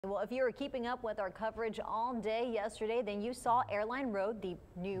Well, if you were keeping up with our coverage all day yesterday, then you saw Airline Road, the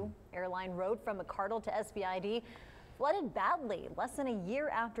new Airline Road from McCardle to SBID, flooded badly less than a year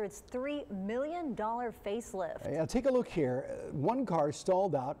after its $3 million facelift. Yeah, take a look here. One car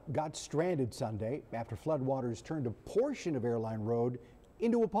stalled out, got stranded Sunday after floodwaters turned a portion of Airline Road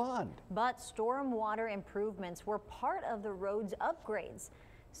into a pond. But stormwater improvements were part of the road's upgrades.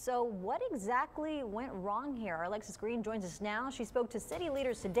 So what exactly went wrong here? Our Alexis Green joins us now. She spoke to city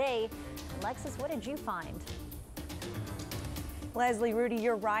leaders today. Alexis, what did you find? Leslie, Rudy,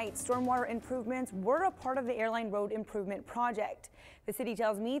 you're right. Stormwater improvements were a part of the Airline Road Improvement Project. The city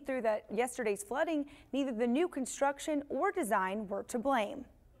tells me through that yesterday's flooding, neither the new construction or design were to blame.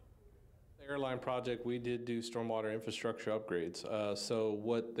 The airline project, we did do stormwater infrastructure upgrades. So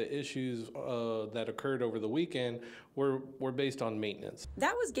what the issues that occurred over the weekend were based on maintenance.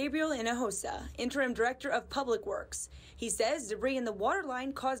 That was Gabriel Hinojosa, interim director of public works. He says debris in the water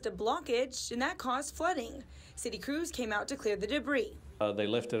line caused a blockage and that caused flooding. City crews came out to clear the debris. They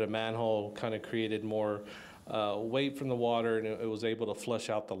lifted a manhole, kind of created more weight from the water, and it was able to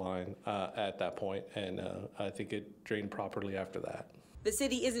flush out the line at that point, and I think it drained properly after that. The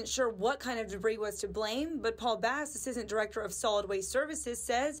city isn't sure what kind of debris was to blame, but Paul Bass, Assistant Director of Solid Waste Services,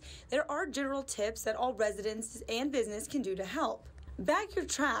 says there are general tips that all residents and business can do to help. Bag your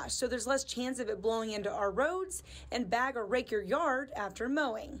trash so there's less chance of it blowing into our roads, and bag or rake your yard after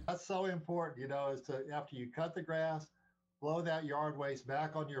mowing. That's so important, is to, after you cut the grass, blow that yard waste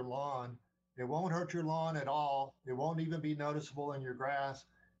back on your lawn. It won't hurt your lawn at all. It won't even be noticeable in your grass,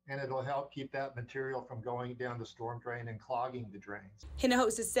 and it'll help keep that material from going down the storm drain and clogging the drains.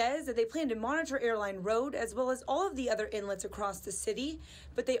 Hinojosa says that they plan to monitor Airline Road as well as all of the other inlets across the city,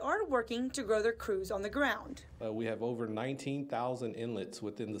 but they are working to grow their crews on the ground. We have over 19,000 inlets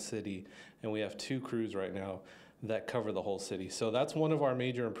within the city, and we have 2 crews right now that cover the whole city. So that's one of our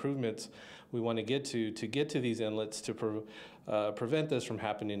major improvements we want to get to these inlets to prevent this from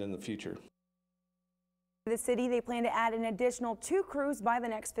happening in the future. The city, they plan to add an additional 2 crews by the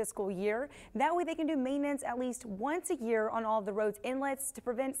next fiscal year. That way they can do maintenance at least once a year on all of the road's inlets to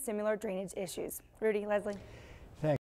prevent similar drainage issues. Rudy, Leslie.